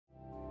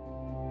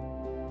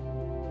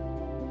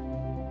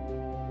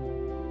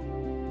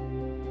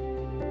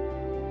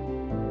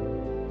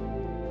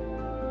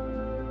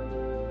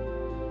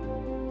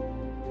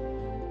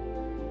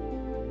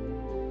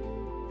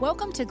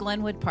Welcome to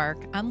Glenwood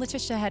Park. I'm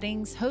Letitia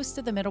Headings, host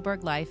of the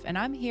Middleburg Life, and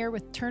I'm here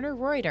with Turner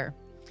Reuter.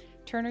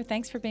 Turner,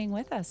 thanks for being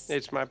with us.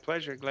 It's my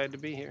pleasure. Glad to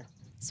be here.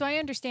 So I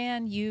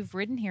understand you've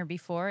ridden here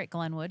before at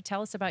Glenwood.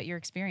 Tell us about your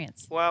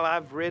experience. Well,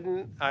 I've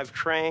ridden, I've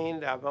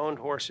trained, I've owned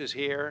horses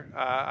here.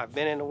 I've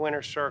been in the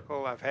winter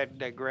circle. I've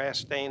had grass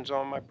stains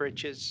on my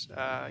britches,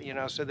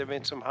 so there have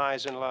been some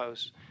highs and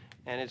lows.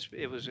 And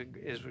it was a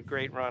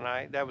great run.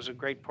 That was a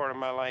great part of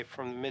my life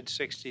from the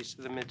mid-'60s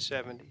to the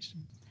mid-'70s.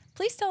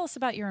 Please tell us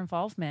about your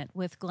involvement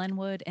with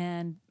Glenwood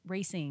and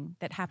racing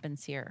that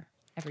happens here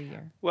every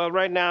year. Well,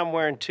 right now I'm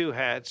wearing two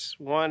hats.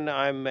 One,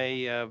 I'm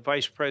a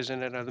vice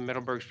president of the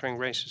Middleburg Spring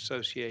Race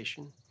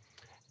Association.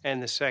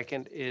 And the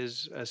second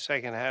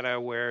hat I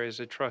wear is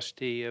a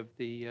trustee of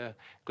the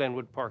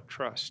Glenwood Park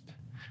Trust.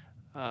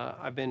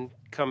 I've been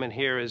coming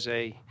here as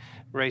a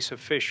race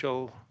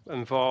official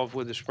involved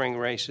with the spring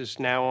races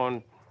now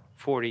on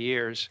 40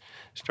 years.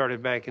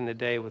 Started back in the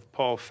day with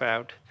Paul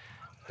Fout,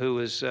 who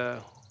was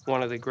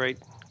one of the great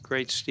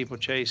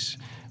steeplechase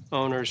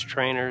owners,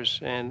 trainers,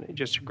 and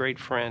just a great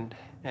friend.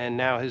 And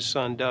now his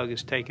son Doug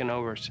has taken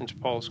over since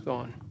Paul's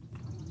gone.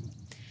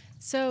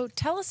 So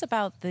tell us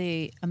about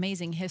the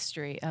amazing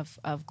history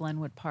of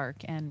Glenwood Park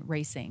and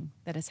racing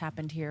that has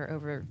happened here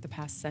over the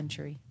past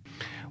century.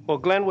 Well,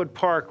 Glenwood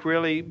Park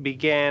really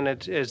began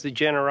as the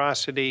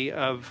generosity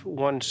of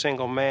one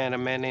single man, a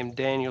man named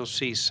Daniel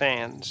C.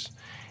 Sands.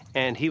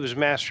 And he was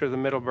master of the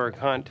Middleburg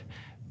Hunt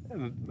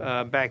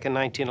back in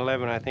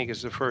 1911, I think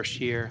is the first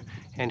year.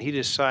 And he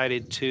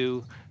decided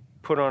to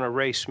put on a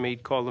race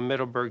meet called the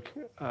Middleburg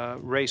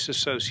Race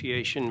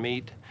Association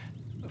meet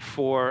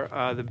for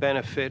the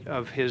benefit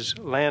of his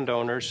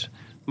landowners,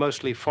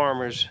 mostly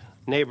farmers,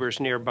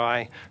 neighbors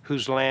nearby,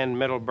 whose land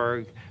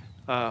Middleburg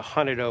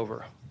hunted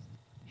over.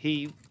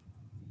 He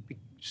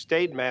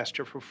stayed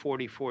master for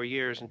 44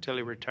 years until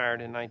he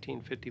retired in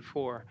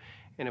 1954,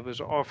 and it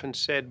was often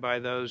said by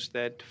those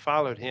that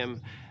followed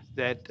him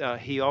that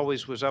he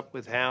always was up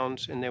with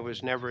hounds and there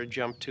was never a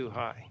jump too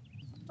high.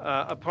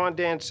 Upon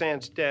Dan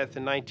Sands' death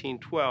in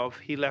 1912,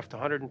 he left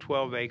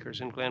 112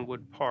 acres in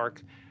Glenwood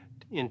Park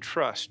in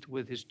trust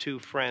with his two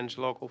friends,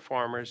 local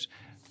farmers,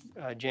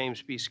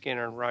 James B.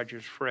 Skinner and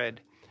Rogers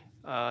Fred,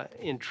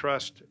 in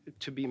trust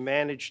to be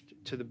managed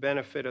to the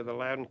benefit of the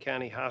Loudoun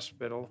County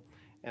Hospital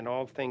and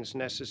all things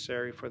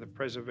necessary for the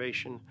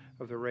preservation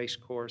of the race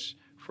course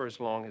for as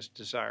long as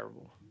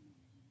desirable.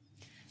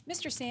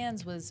 Mr.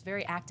 Sands was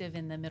very active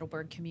in the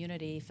Middleburg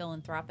community,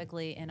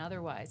 philanthropically and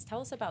otherwise.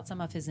 Tell us about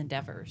some of his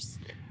endeavors.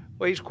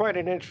 Well, he's quite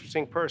an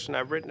interesting person.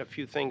 I've written a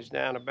few things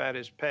down about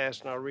his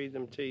past, and I'll read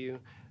them to you.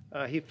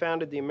 He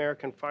founded the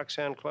American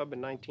Foxhound Club in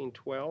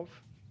 1912.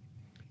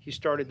 He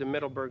started the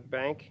Middleburg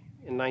Bank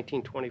in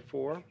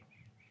 1924.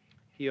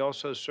 He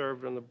also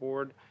served on the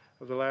board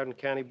of the Loudoun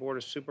County Board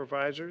of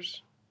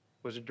Supervisors,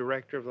 was a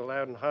director of the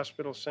Loudoun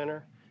Hospital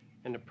Center,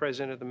 and the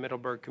president of the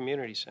Middleburg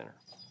Community Center.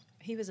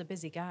 He was a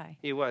busy guy.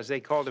 He was.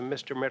 They called him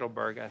Mr.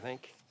 Middleburg, I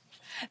think.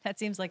 That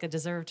seems like a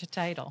deserved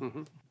title.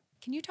 Mm-hmm.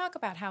 Can you talk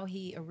about how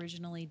he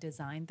originally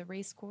designed the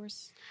race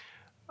course?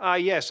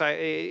 Yes,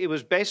 it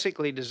was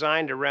basically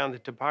designed around the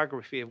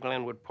topography of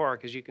Glenwood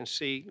Park. As you can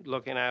see,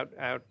 looking out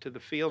to the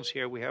fields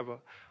here, we have a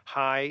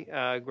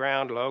high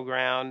ground, low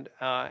ground,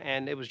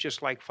 and it was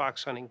just like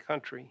fox hunting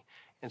country.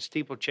 And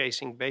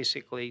steeplechasing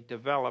basically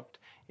developed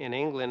in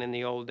England in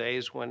the old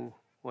days when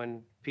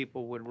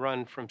people would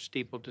run from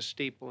steeple to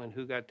steeple and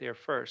who got there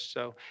first.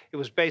 So it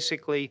was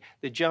basically,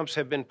 the jumps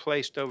have been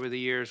placed over the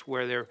years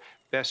where they're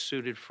best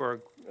suited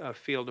for a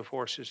field of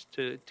horses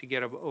to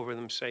get over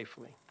them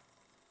safely.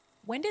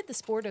 When did the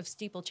sport of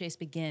steeplechase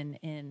begin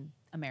in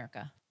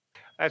America?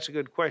 That's a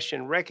good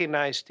question.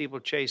 Recognized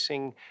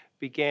steeplechasing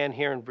began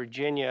here in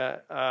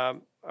Virginia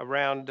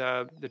around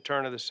the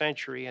turn of the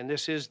century, and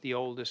this is the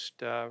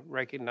oldest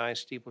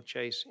recognized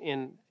steeplechase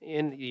in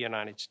the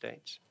United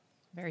States.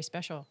 Very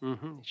special.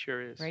 Mm-hmm, it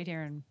sure is. Right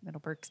here in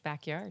Middleburg's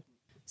backyard.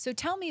 So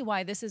tell me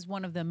why this is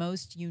one of the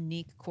most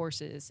unique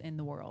courses in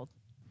the world.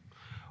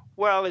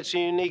 Well, it's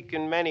unique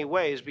in many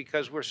ways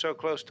because we're so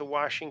close to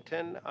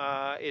Washington.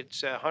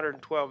 It's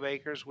 112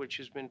 acres, which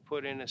has been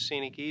put in a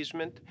scenic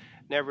easement,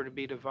 never to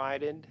be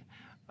divided.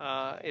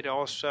 It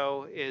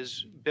also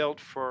is built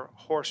for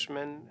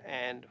horsemen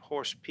and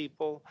horse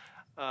people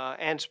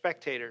and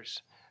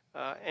spectators.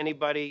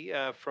 Anybody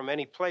from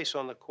any place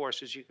on the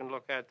course, as you can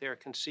look out there,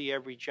 can see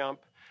every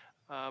jump.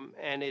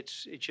 And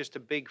it's just a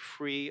big,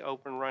 free,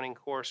 open running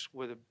course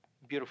with a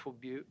beautiful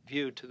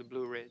view to the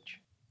Blue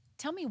Ridge.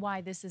 Tell me why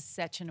this is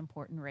such an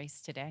important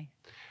race today.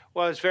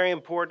 Well, it's very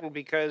important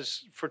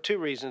because for two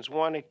reasons.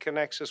 One, it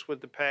connects us with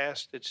the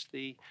past. It's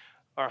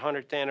our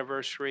 100th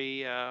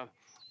anniversary.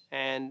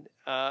 And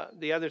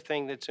the other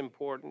thing that's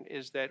important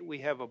is that we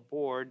have a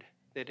board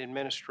that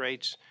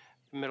administrates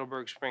the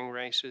Middleburg Spring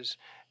Races.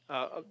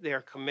 They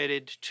are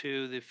committed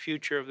to the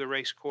future of the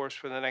race course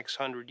for the next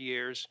 100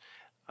 years.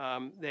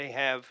 They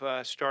have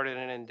started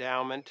an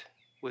endowment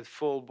with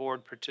full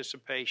board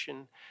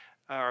participation.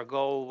 Our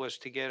goal was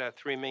to get a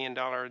 $3 million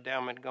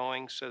endowment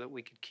going so that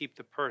we could keep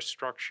the purse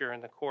structure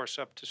and the course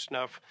up to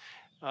snuff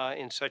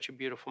in such a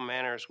beautiful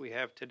manner as we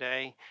have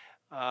today.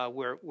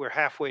 We're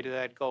halfway to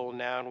that goal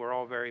now, and we're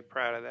all very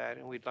proud of that.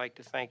 And we'd like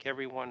to thank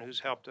everyone who's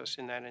helped us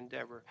in that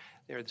endeavor.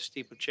 They're the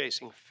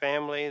steeplechasing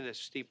family, the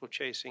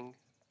steeplechasing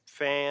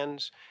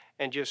fans,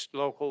 and just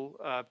local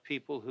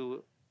people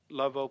who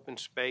love open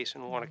space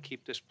and want to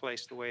keep this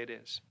place the way it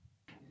is.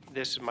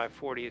 This is my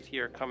 40th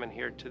year coming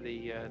here to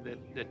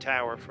the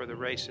tower for the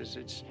races.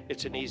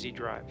 It's an easy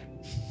drive.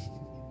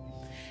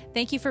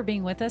 Thank you for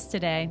being with us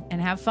today, and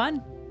have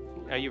fun.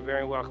 You're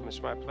very welcome.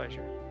 It's my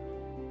pleasure.